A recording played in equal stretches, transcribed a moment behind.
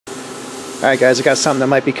Alright guys, I got something that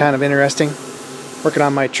might be kind of interesting. Working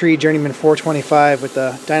on my Tree Journeyman 425 with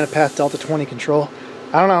the Dynapath Delta 20 control.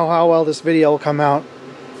 I don't know how well this video will come out.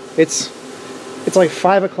 It's like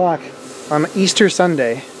 5 o'clock on Easter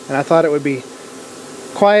Sunday, and I thought it would be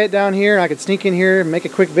quiet down here. I could sneak in here and make a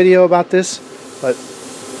quick video about this, but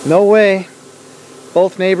no way.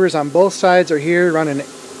 Both neighbors on both sides are here running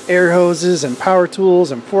air hoses and power tools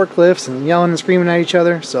and forklifts and yelling and screaming at each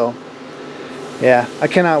other, so yeah, I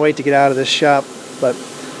cannot wait to get out of this shop, but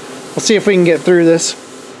we'll see if we can get through this.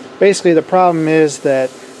 Basically, the problem is that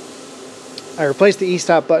I replaced the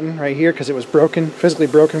e-stop button right here because it was broken, physically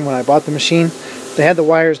broken when I bought the machine. They had the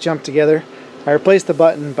wires jumped together. I replaced the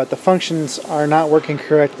button, but the functions are not working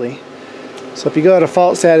correctly. So if you go to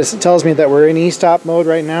fault status, it tells me that we're in e-stop mode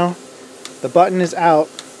right now. The button is out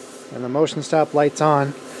and the motion stop light's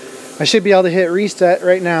on. I should be able to hit reset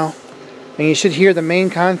right now and you should hear the main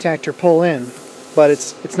contactor pull in, but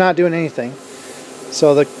it's not doing anything.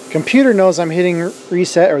 So the computer knows I'm hitting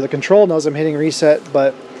reset, or the control knows I'm hitting reset,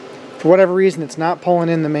 but for whatever reason it's not pulling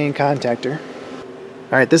in the main contactor.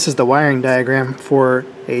 Alright, this is the wiring diagram for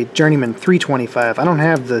a Journeyman 325. I don't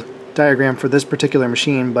have the diagram for this particular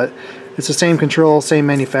machine, but it's the same control, same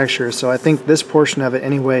manufacturer, so I think this portion of it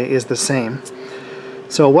anyway is the same.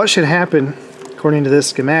 So what should happen, according to this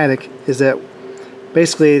schematic, is that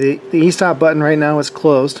basically the e-stop button right now is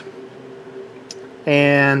closed,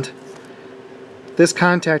 and this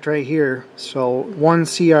contact right here, so 1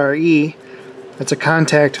 CRE, that's a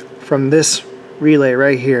contact from this relay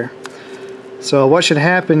right here. So what should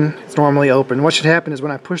happen, it's normally open, what should happen is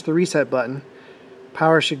when I push the reset button,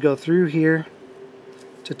 power should go through here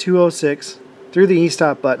to 206, through the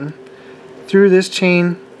e-stop button, through this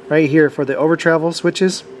chain right here for the over travel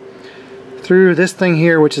switches, through this thing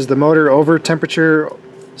here which is the motor over temperature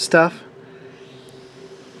stuff,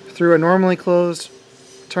 through a normally closed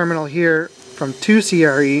terminal here from 2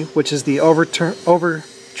 CRE, which is the over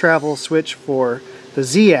travel switch for the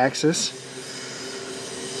Z-axis,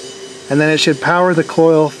 and then it should power the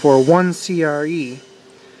coil for 1 CRE,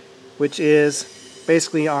 which is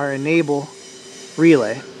basically our enable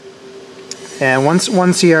relay. And once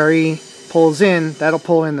 1 CRE pulls in, that'll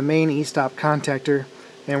pull in the main e-stop contactor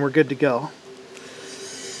and we're good to go.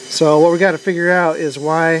 So what we got to figure out is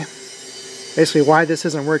why this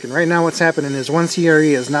isn't working. Right now what's happening is 1 CRE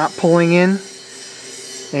is not pulling in,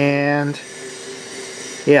 and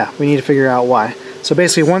yeah, we need to figure out why. So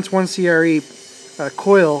basically once 1 CRE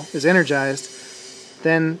coil is energized,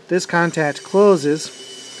 then this contact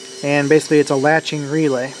closes and basically it's a latching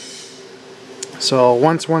relay. So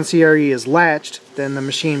once 1 CRE is latched, then the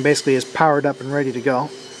machine basically is powered up and ready to go.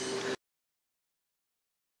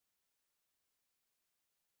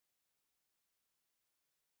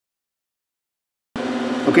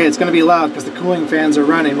 Okay, it's going to be loud because the cooling fans are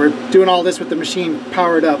running. We're doing all this with the machine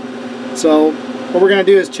powered up. So what we're going to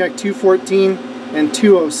do is check 214 and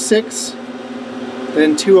 206,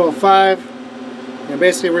 then 205. And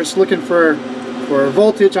basically we're just looking for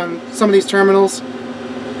voltage on some of these terminals,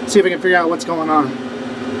 see if we can figure out what's going on.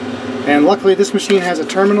 And luckily this machine has a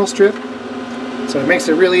terminal strip, so it makes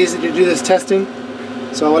it really easy to do this testing.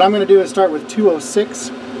 So what I'm going to do is start with 206,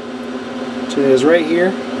 which is right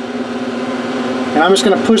here. And I'm just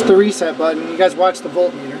going to push the reset button. You guys watch the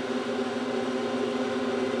voltmeter.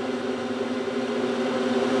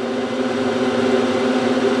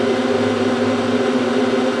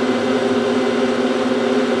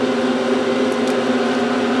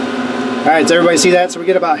 Alright, so everybody see that? So we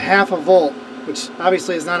get about half a volt, which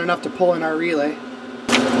obviously is not enough to pull in our relay.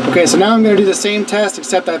 Okay, so now I'm going to do the same test,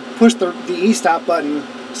 except I pushed the e-stop button.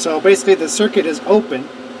 So basically the circuit is open.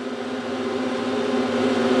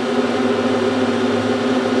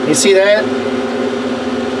 You see that?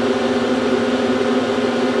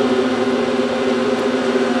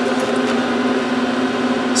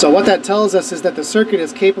 So what that tells us is that the circuit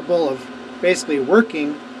is capable of basically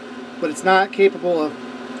working, but it's not capable of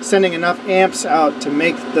sending enough amps out to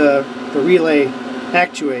make the relay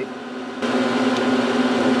actuate.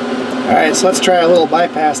 Alright, so let's try a little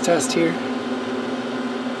bypass test here.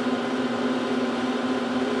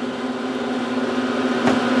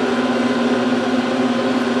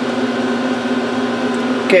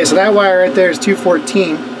 Okay, so that wire right there is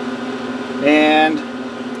 214, and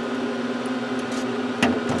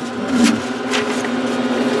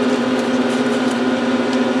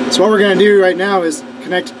so what we're going to do right now is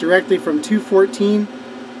connect directly from 214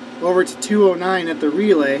 over to 209 at the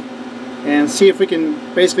relay and see if we can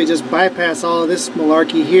basically just bypass all of this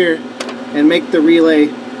malarkey here and make the relay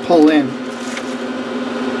pull in.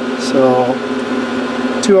 So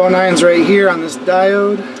 209's right here on this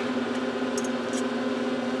diode.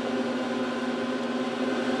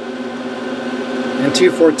 and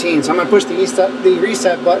 214. So I'm going to push the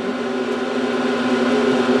reset button.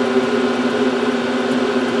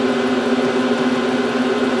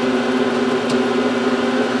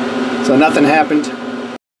 So nothing happened.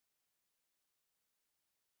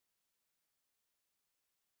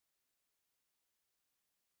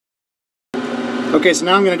 Okay, so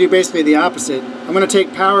now I'm going to do basically the opposite. I'm going to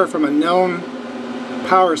take power from a known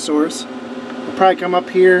power source. I'll probably come up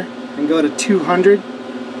here and go to 200.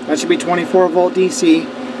 That should be 24 volt DC.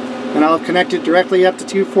 And I'll connect it directly up to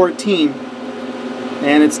 214.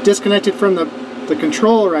 And it's disconnected from the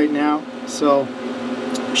control right now, so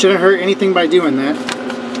shouldn't hurt anything by doing that.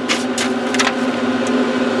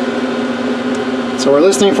 So we're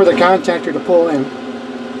listening for the contactor to pull in.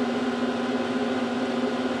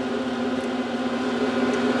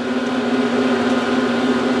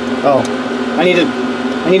 Oh, I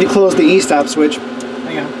need to close the e-stop switch.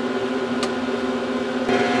 Hang on.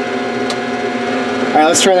 All right,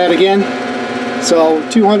 let's try that again. So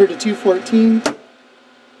 200 to 214.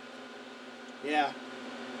 Yeah.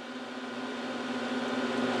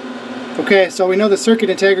 Okay, so we know the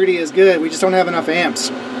circuit integrity is good. We just don't have enough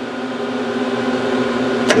amps.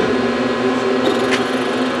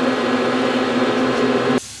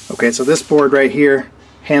 Okay, so this board right here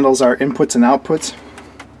handles our inputs and outputs.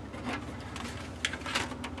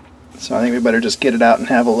 So I think we better just get it out and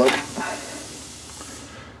have a look.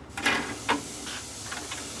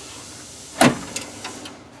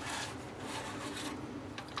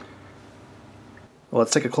 Well,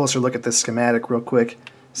 let's take a closer look at this schematic real quick.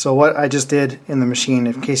 So what I just did in the machine,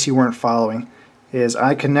 in case you weren't following, is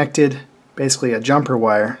I connected basically a jumper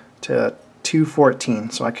wire to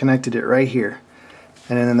 214. So I connected it right here.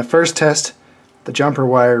 And then in the first test, the jumper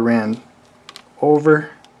wire ran over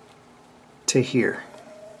to here,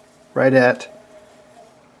 right at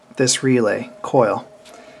this relay coil.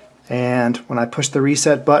 And when I pushed the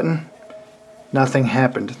reset button, nothing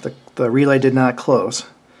happened. The relay did not close.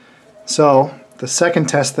 So the second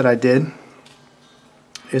test that I did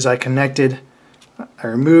is I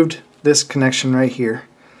removed this connection right here,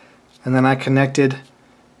 and then I connected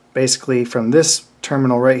basically from this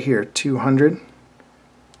terminal right here, 200,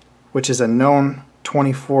 which is a known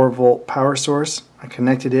 24 volt power source. I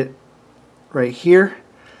connected it right here,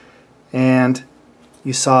 and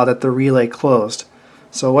you saw that the relay closed.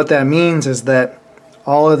 So what that means is that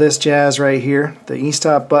all of this jazz right here, the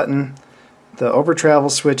e-stop button, the over travel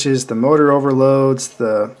switches, the motor overloads,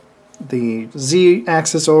 the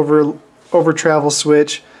Z-axis over travel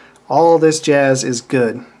switch, all this jazz is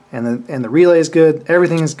good, and the relay is good.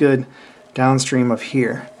 Everything is good downstream of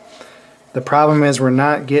here. The problem is we're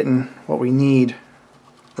not getting what we need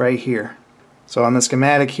right here. So on the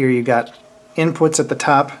schematic here, you got inputs at the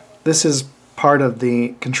top. This is part of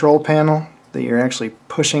the control panel that you're actually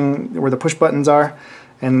pushing, where the push buttons are,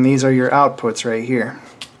 and these are your outputs right here.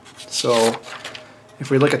 So if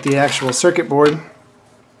we look at the actual circuit board,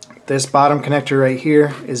 this bottom connector right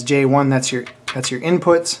here is J1, that's your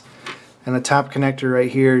inputs, and the top connector right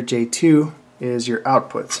here, J2, is your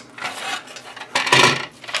outputs.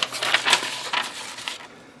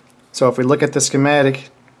 So if we look at the schematic,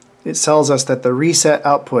 it tells us that the reset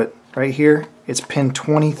output right here, it's pin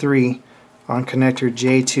 23 on connector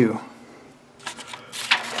J2.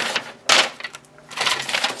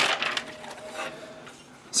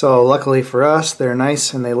 So luckily for us, they're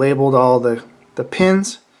nice and they labeled all the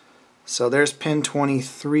pins. So there's pin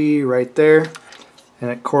 23 right there, and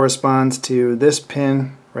it corresponds to this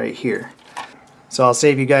pin right here. So I'll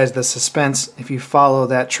save you guys the suspense. If you follow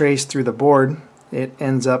that trace through the board, it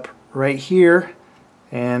ends up right here,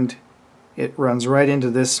 and it runs right into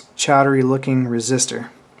this chowdery looking resistor.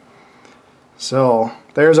 So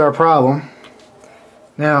there's our problem.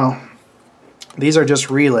 Now these are just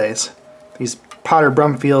relays, these Potter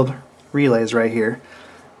Brumfield relays right here.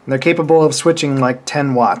 They're capable of switching like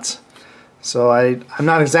 10 watts. So I'm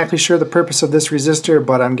not exactly sure the purpose of this resistor,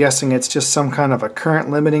 but I'm guessing it's just some kind of a current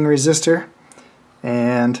limiting resistor.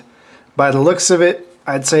 And by the looks of it,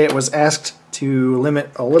 I'd say it was asked to limit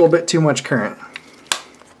a little bit too much current.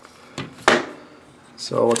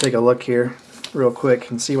 So we'll take a look here real quick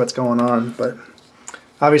and see what's going on, but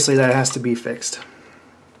obviously that has to be fixed.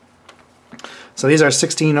 So these are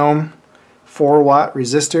 16 ohm 4 watt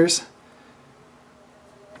resistors.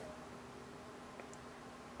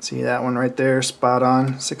 See that one right there, spot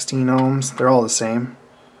on, 16 ohms. They're all the same,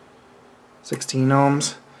 16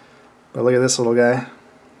 ohms. But look at this little guy.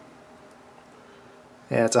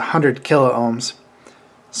 Yeah, it's 100 kilo ohms.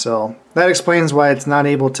 So that explains why it's not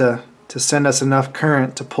able to send us enough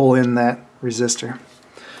current to pull in that resistor.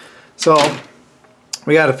 So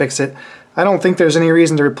we got to fix it. I don't think there's any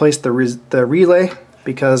reason to replace the relay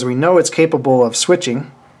because we know it's capable of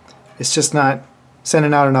switching. It's just not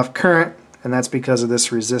sending out enough current, and that's because of this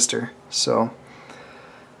resistor. So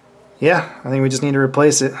yeah, I think we just need to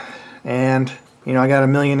replace it. And you know, I got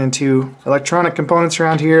 1,000,002 electronic components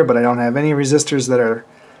around here, but I don't have any resistors that are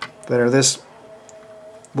this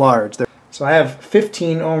large. So I have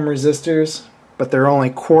 15 ohm resistors, but they're only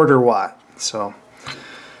 1/4 watt. So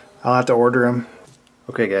I'll have to order them.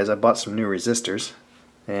 Okay guys, I bought some new resistors,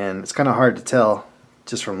 and it's kind of hard to tell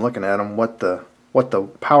just from looking at them what the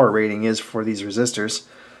power rating is for these resistors.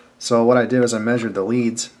 So what I did was I measured the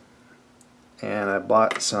leads, and I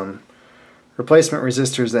bought some replacement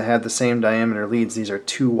resistors that had the same diameter leads. These are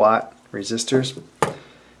 2-watt resistors,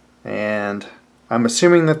 and I'm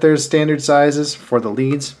assuming that there's standard sizes for the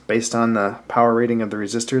leads based on the power rating of the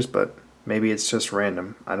resistors, but maybe it's just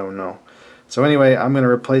random. I don't know. So anyway, I'm going to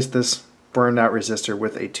replace this burned out resistor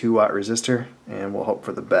with a 2-watt resistor, and we'll hope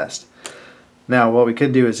for the best. Now what we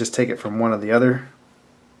could do is just take it from one of the other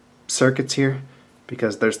circuits here,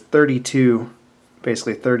 because there's 32,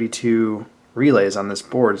 basically 32 relays on this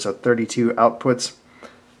board, so 32 outputs,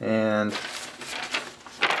 and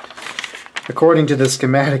according to the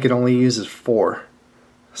schematic it only uses 4.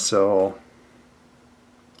 So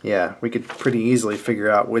yeah, we could pretty easily figure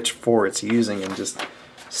out which 4 it's using and just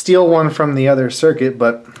steal one from the other circuit,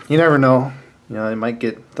 but you never know. You know,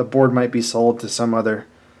 the board might be sold to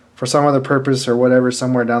for some other purpose or whatever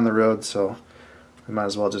somewhere down the road, so we might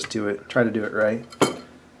as well just try to do it right.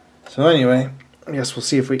 So anyway, I guess we'll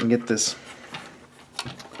see if we can get this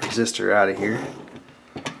resistor out of here.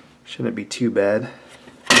 Shouldn't be too bad.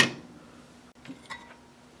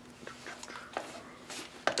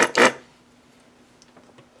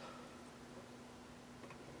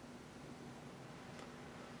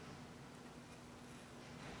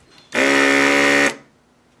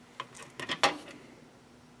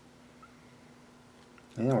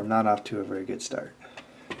 And we're not off to a very good start.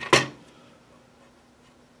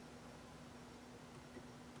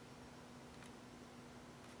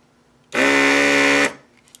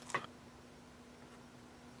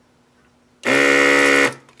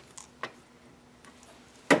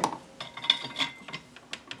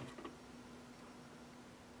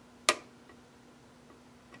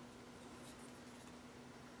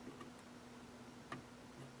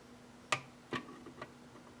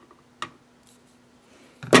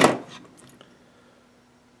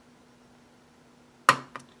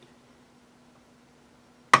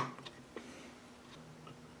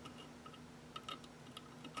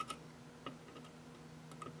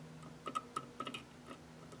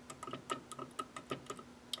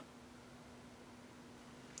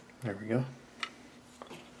 There we go.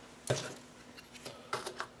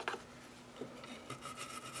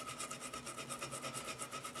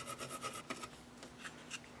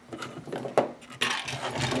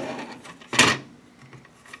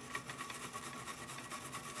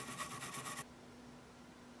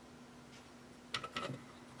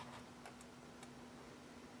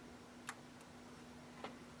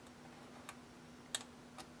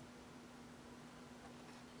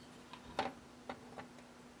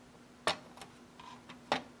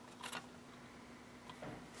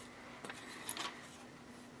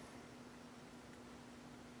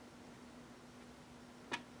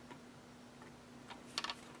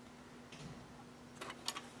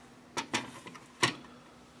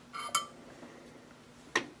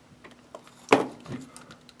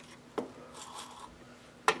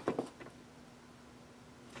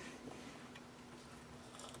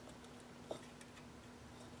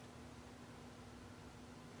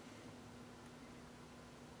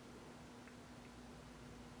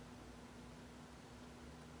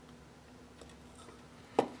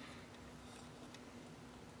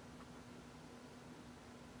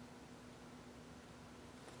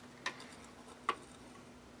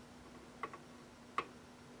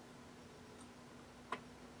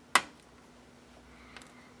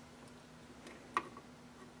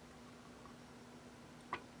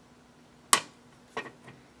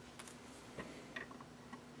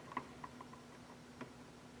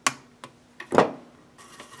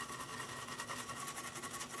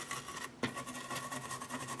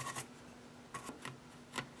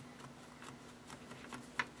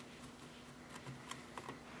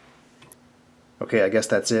 Okay, I guess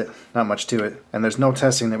that's it. Not much to it. And there's no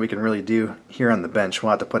testing that we can really do here on the bench. We'll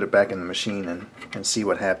have to put it back in the machine and see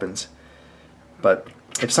what happens. But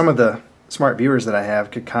if some of the smart viewers that I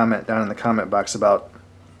have could comment down in the comment box about,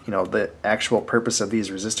 you know, the actual purpose of these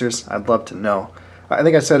resistors, I'd love to know. I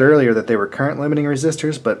think I said earlier that they were current limiting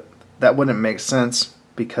resistors, but that wouldn't make sense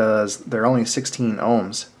because they're only 16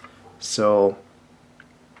 ohms. So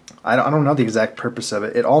I don't know the exact purpose of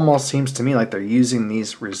it. It almost seems to me like they're using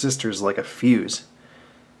these resistors like a fuse.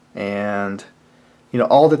 And you know,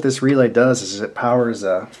 all that this relay does is it powers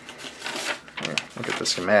a, here, look at the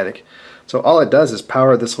schematic. So all it does is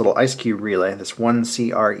power this little ice cube relay, this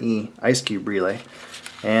 1CRE ice cube relay.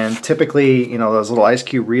 And typically, you know, those little ice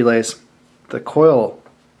cube relays, the coil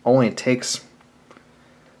only takes,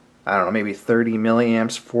 I don't know, maybe 30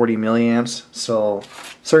 milliamps, 40 milliamps. So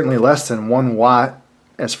certainly less than 1 watt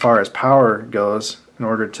as far as power goes in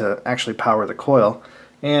order to actually power the coil.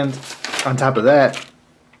 And on top of that,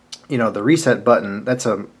 you know, the reset button, that's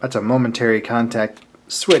a momentary contact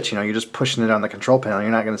switch. You know, you're just pushing it on the control panel.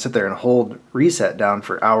 You're not going to sit there and hold reset down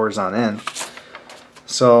for hours on end.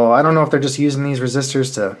 So I don't know if they're just using these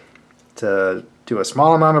resistors to do a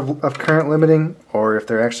small amount of current limiting, or if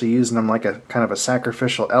they're actually using them like a kind of a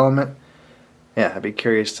sacrificial element. Yeah, I'd be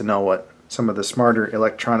curious to know what some of the smarter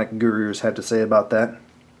electronic gurus had to say about that.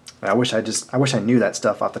 I wish I knew that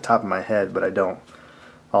stuff off the top of my head, but I don't.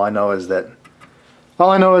 All I know is that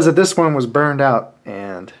this one was burned out,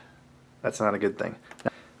 and that's not a good thing.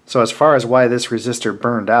 So as far as why this resistor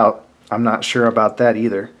burned out, I'm not sure about that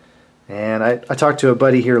either. And I talked to a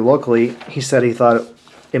buddy here locally. He said he thought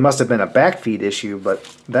it must have been a backfeed issue, but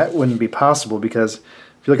that wouldn't be possible, because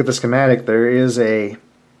if you look at the schematic, there is a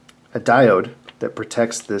diode that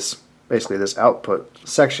protects this, basically this output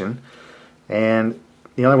section. And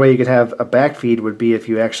the only way you could have a backfeed would be if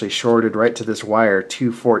you actually shorted right to this wire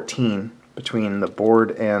 214 between the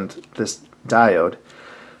board and this diode.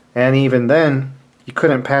 And even then, you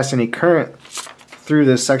couldn't pass any current through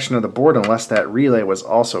this section of the board unless that relay was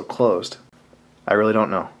also closed. I really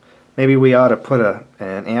don't know. Maybe we ought to put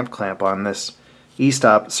an amp clamp on this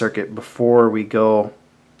e-stop circuit before we go,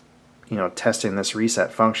 you know, testing this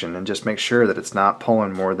reset function, and just make sure that it's not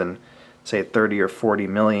pulling more than, say, 30 or 40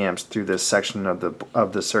 milliamps through this section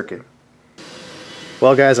of the circuit.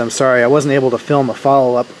 Well guys, I'm sorry I wasn't able to film a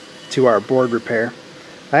follow-up to our board repair.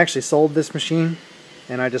 I actually sold this machine,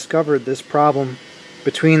 and I discovered this problem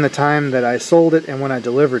between the time that I sold it and when I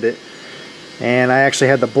delivered it. And I actually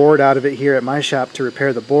had the board out of it here at my shop to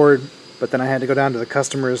repair the board, but then I had to go down to the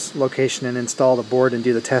customer's location and install the board and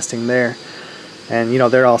do the testing there. And you know,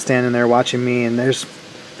 they're all standing there watching me, and there's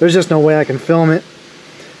just no way I can film it.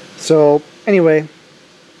 So anyway,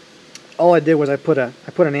 all I did was I put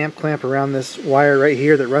an amp clamp around this wire right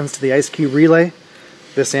here that runs to the ice cube relay,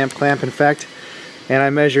 this amp clamp in fact, and I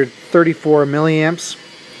measured 34 milliamps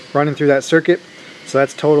running through that circuit. So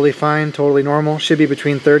that's totally fine, totally normal. Should be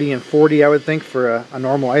between 30 and 40, I would think, for a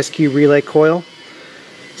normal ice cube relay coil.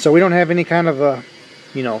 So we don't have any kind of a,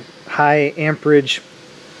 you know, high amperage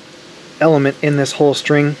element in this whole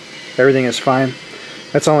string. Everything is fine.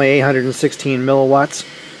 That's only 816 milliwatts.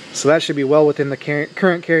 So that should be well within the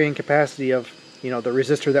current carrying capacity of, you know, the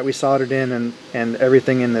resistor that we soldered in and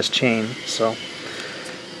everything in this chain. So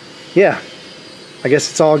yeah, I guess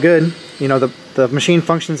it's all good. You know, the machine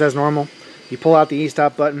functions as normal. You pull out the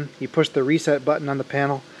e-stop button, you push the reset button on the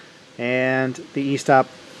panel, and the e-stop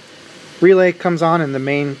relay comes on and the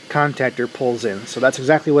main contactor pulls in. So that's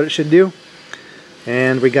exactly what it should do.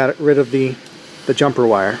 And we got rid of the jumper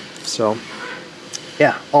wire. So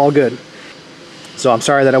yeah, all good. So I'm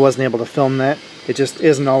sorry that I wasn't able to film that. It just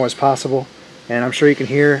isn't always possible. And I'm sure you can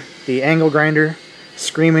hear the angle grinder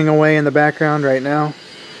screaming away in the background right now.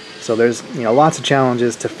 So there's, you know, lots of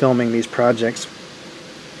challenges to filming these projects.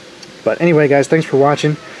 But anyway guys, thanks for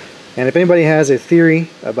watching. And if anybody has a theory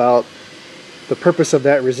about the purpose of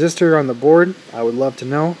that resistor on the board, I would love to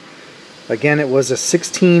know. Again, it was a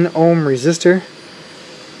 16 ohm resistor,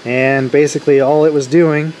 and basically all it was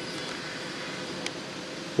doing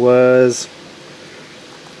was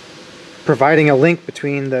providing a link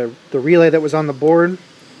between the relay that was on the board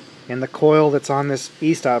and the coil that's on this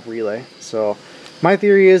e-stop relay. So my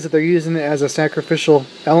theory is that they're using it as a sacrificial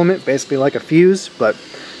element, basically like a fuse, but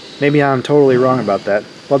maybe I'm totally wrong about that.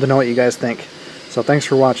 Love to know what you guys think. So thanks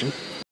for watching.